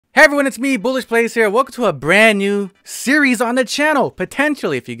Hey everyone, it's me, Bullish Plays here. Welcome to a brand new series on the channel.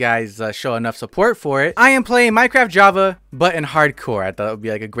 Potentially, if you guys show enough support for it. I am playing Minecraft Java, but in hardcore. I thought it would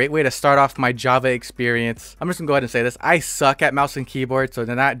be like a great way to start off my Java experience. I'm just gonna go ahead and say this. I suck at mouse and keyboard, so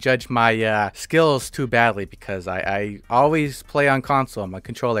do not judge my skills too badly because I always play on console. I'm a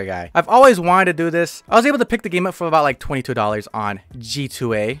controller guy. I've always wanted to do this. I was able to pick the game up for about like $22 on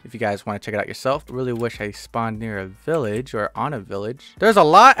G2A. If you guys want to check it out yourself. Really wish I spawned near a village or on a village. There's a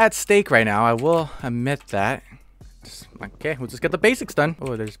lot at stake right now, I will admit that. Okay, we'll just get the basics done.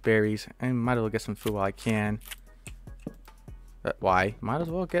 Oh, there's berries. I might as well get some food while I can. Why? Might as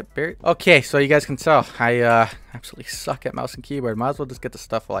well get berries. Okay, so you guys can tell I absolutely suck at mouse and keyboard. Might as well just get the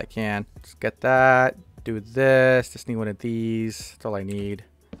stuff while I can. Just get that. Do this. Just need one of these. That's all I need.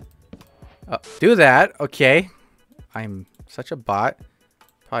 Do that. Okay. I'm such a bot.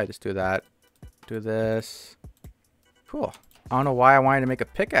 Probably just do that. Do this. Cool. I don't know why I wanted to make a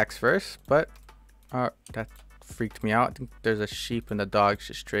pickaxe first, but that freaked me out. I think there's a sheep and the dog's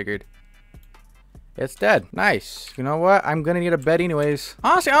just triggered. It's dead. Nice. You know what? I'm gonna need a bed anyways.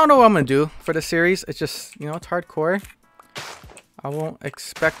 Honestly, I don't know what I'm gonna do for the series. It's just, you know, it's hardcore. I won't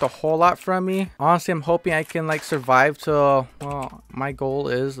expect a whole lot from me. Honestly, I'm hoping I can like survive till, well, my goal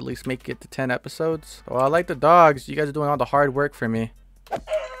is at least make it to 10 episodes. Well, I like the dogs. You guys are doing all the hard work for me.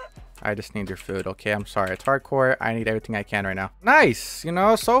 I just need your food. Okay, I'm sorry. It's hardcore. I need everything I can right now. Nice. You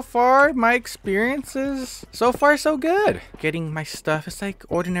know, so far, my experience is so far so good. Getting my stuff. It's like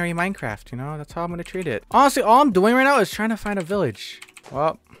ordinary Minecraft, you know? That's how I'm going to treat it. Honestly, all I'm doing right now is trying to find a village.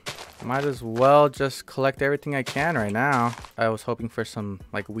 Well, might as well just collect everything I can right now. I was hoping for some,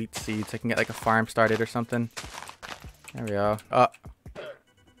 like, wheat seeds. I can get, like, a farm started or something. There we go.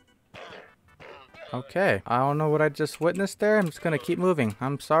 Okay, I don't know what I just witnessed there. I'm just gonna keep moving.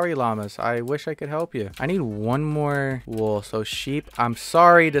 I'm sorry, llamas. I wish I could help you. I need one more wool. So sheep, I'm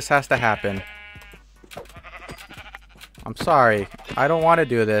sorry this has to happen. I'm sorry. I don't want to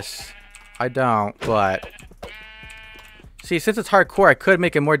do this. I don't, but... See, since it's hardcore, I could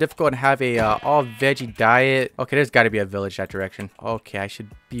make it more difficult and have a all veggie diet. Okay, there's got to be a village that direction. Okay, I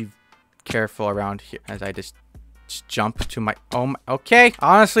should be careful around here as I just jump to my okay,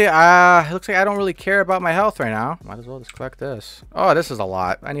 honestly, it looks like I don't really care about my health right now. Might as well just collect this. Oh, this is a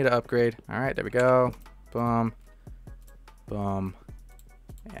lot. I need to upgrade. All right, there we go. Boom, boom,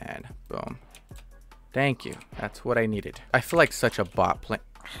 and boom. Thank you. That's what I needed. I feel like such a bot play.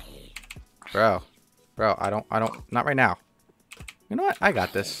 Bro, I don't, not right now. You know what? I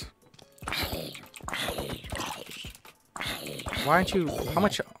got this. Why aren't you... How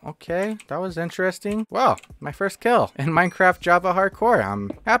much... Okay, that was interesting. Wow, my first kill in Minecraft Java Hardcore.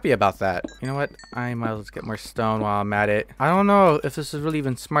 I'm happy about that. You know what? I might as well get more stone while I'm at it. I don't know if this is really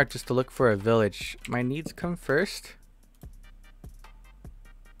even smart just to look for a village. My needs come first.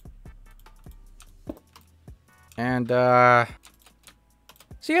 And,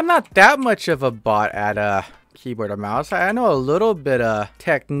 see, I'm not that much of a bot at, keyboard or mouse. I know a little bit of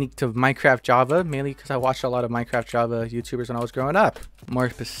technique to Minecraft Java, mainly because I watched a lot of Minecraft Java YouTubers when I was growing up. More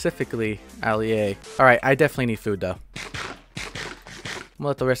specifically, Ali. Alright, I definitely need food though. I'm gonna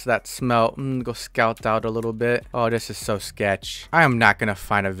let the rest of that smelt. Go scout out a little bit. Oh, this is so sketch. I am not gonna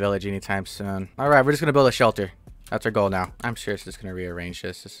find a village anytime soon. Alright, we're just gonna build a shelter. That's our goal now. I'm sure it's just gonna rearrange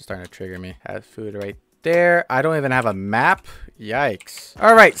this. This is starting to trigger me. Have food right there. I don't even have a map. Yikes.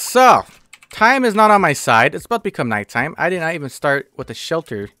 Alright, so time is not on my side. It's about to become nighttime. I did not even start with a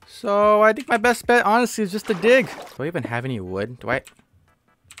shelter. So I think my best bet, honestly, is just to dig. Do I even have any wood? Do I?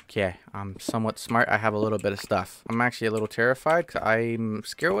 Okay, I'm somewhat smart. I have a little bit of stuff. I'm actually a little terrified because I'm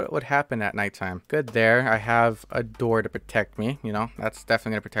scared what would happen at nighttime. Good there. I have a door to protect me. You know, that's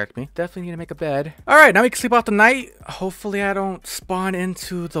definitely going to protect me. Definitely need to make a bed. All right, now we can sleep off the night. Hopefully I don't spawn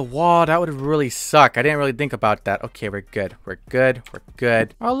into the wall. That would really suck. I didn't really think about that. Okay, we're good. We're good. We're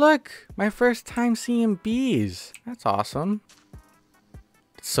good. Oh, look. My first time seeing bees. That's awesome.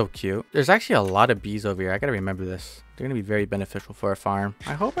 It's so cute. There's actually a lot of bees over here. I got to remember this. They're going to be very beneficial for a farm.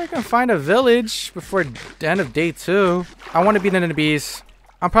 I hope I can find a village before the end of day 2. I want to be near the bees.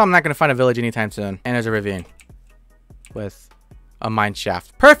 I'm probably not going to find a village anytime soon. And there's a ravine with a mine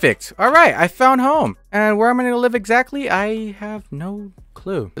shaft. Perfect. All right. I found home. And where am I going to live exactly? I have no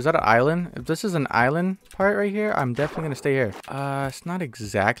clue. Is that an island? If this is an island part right here, I'm definitely going to stay here. It's not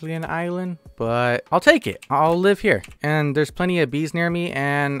exactly an island, but I'll take it. I'll live here. And there's plenty of bees near me,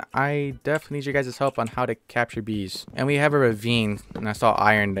 and I definitely need your guys' help on how to capture bees. And we have a ravine, and I saw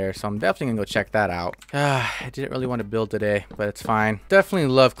iron there, so I'm definitely going to go check that out. I didn't really want to build today, but it's fine. Definitely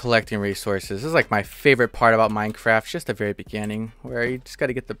love collecting resources. This is like my favorite part about Minecraft, just the very beginning, where you just got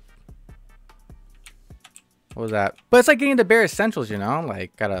to get the... What was that? But it's like getting the bare essentials, you know?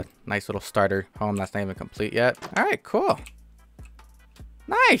 Like, got a nice little starter home that's not even complete yet. All right, cool.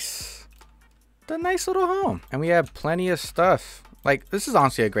 Nice. The nice little home. And we have plenty of stuff. Like, this is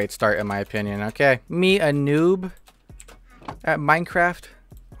honestly a great start in my opinion, okay? Me, a noob at Minecraft.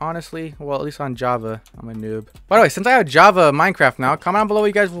 Honestly, well, at least on Java, I'm a noob. By the way, since I have Java Minecraft now, comment down below what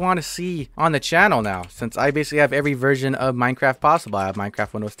you guys want to see on the channel now. Since I basically have every version of Minecraft possible. I have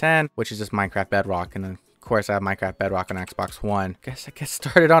Minecraft Windows 10, which is just Minecraft Bedrock. And then, of course, I have Minecraft Bedrock on Xbox One. Guess I get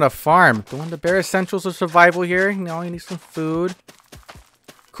started on a farm. Doing the bare essentials of survival here. You know, you need some food.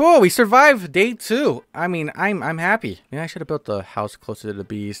 Cool, we survived day 2. I mean, I'm happy. Maybe I should have built the house closer to the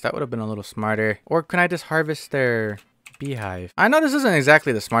bees. That would have been a little smarter. Or can I just harvest their beehive? I know this isn't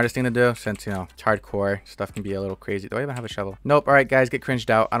exactly the smartest thing to do since, you know, it's hardcore. Stuff can be a little crazy. Do I even have a shovel? Nope. All right, guys, get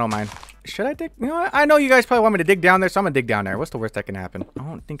cringed out. I don't mind. Should I dig? You know what? I know you guys probably want me to dig down there, so I'm gonna dig down there. What's the worst that can happen? I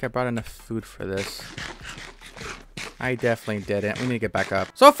don't think I brought enough food for this. I definitely didn't. We need to get back up.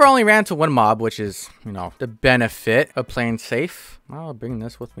 So far, I only ran to 1 mob, which is, you know, the benefit of playing safe. I'll bring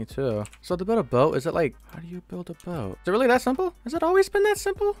this with me too. So to build a boat, is it like, how do you build a boat? Is it really that simple? Has it always been that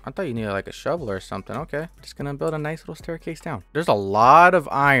simple? I thought you needed like a shovel or something. Okay, just gonna build a nice little staircase down. There's a lot of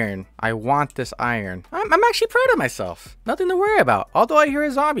iron. I want this iron. I'm actually proud of myself. Nothing to worry about. Although I hear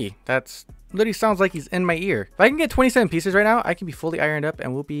a zombie. That's literally sounds like he's in my ear. If I can get 27 pieces right now, I can be fully ironed up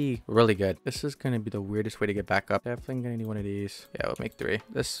and we'll be really good. This is gonna be the weirdest way to get back up. Definitely gonna need one of these. Yeah, we'll make 3.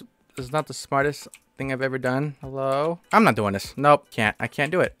 This is not the smartest thing I've ever done. Hello? I'm not doing this. Nope. I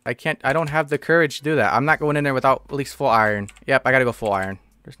can't do it. I don't have the courage to do that. I'm not going in there without at least full iron. Yep, I gotta go full iron.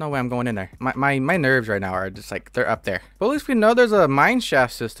 There's no way I'm going in there. My nerves right now are just like, they're up there. But at least we know there's a mine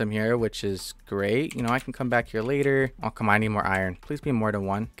shaft system here, which is great. You know, I can come back here later. Oh, come on, I need more iron. Please be more than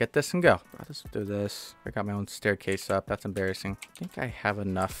 1. Get this and go. I'll just do this. I got my own staircase up. That's embarrassing. I think I have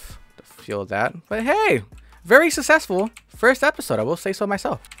enough to fuel that. But hey, very successful first episode. I will say so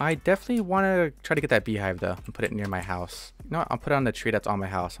myself. I definitely want to try to get that beehive though and put it near my house. You know what? I'll put it on the tree that's on my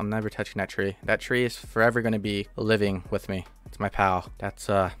house. I'm never touching that tree. That tree is forever going to be living with me. It's my pal. That's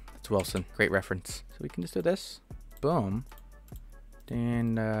Wilson. Great reference. So we can just do this. Boom.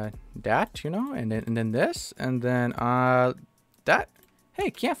 Then that, you know, and then this, and then that.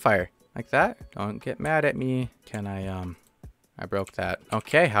 Hey, campfire. Like that. Don't get mad at me. Can I broke that.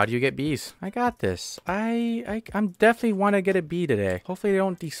 Okay, how do you get bees? I got this. I'm definitely want to get a bee today. Hopefully they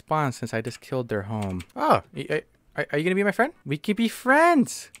don't despawn since I just killed their home. Oh, are you gonna be my friend? We could be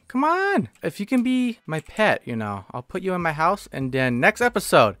friends. Come on. If you can be my pet, you know, I'll put you in my house and then next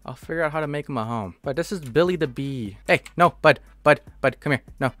episode, I'll figure out how to make him a home. But this is Billy the Bee. Hey, no, bud, come here.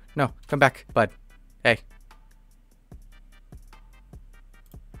 No, come back, bud. Hey.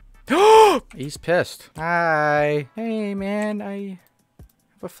 He's pissed. Hi. Hey, man, I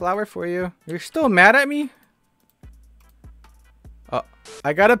have a flower for you. You're still mad at me?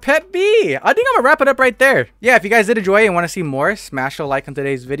 I got a pet bee. I think I'm gonna wrap it up right there. Yeah, if you guys did enjoy and want to see more, smash a like on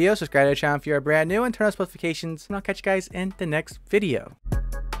today's video, subscribe to the channel if you are brand new, and turn on notifications, and I'll catch you guys in the next video.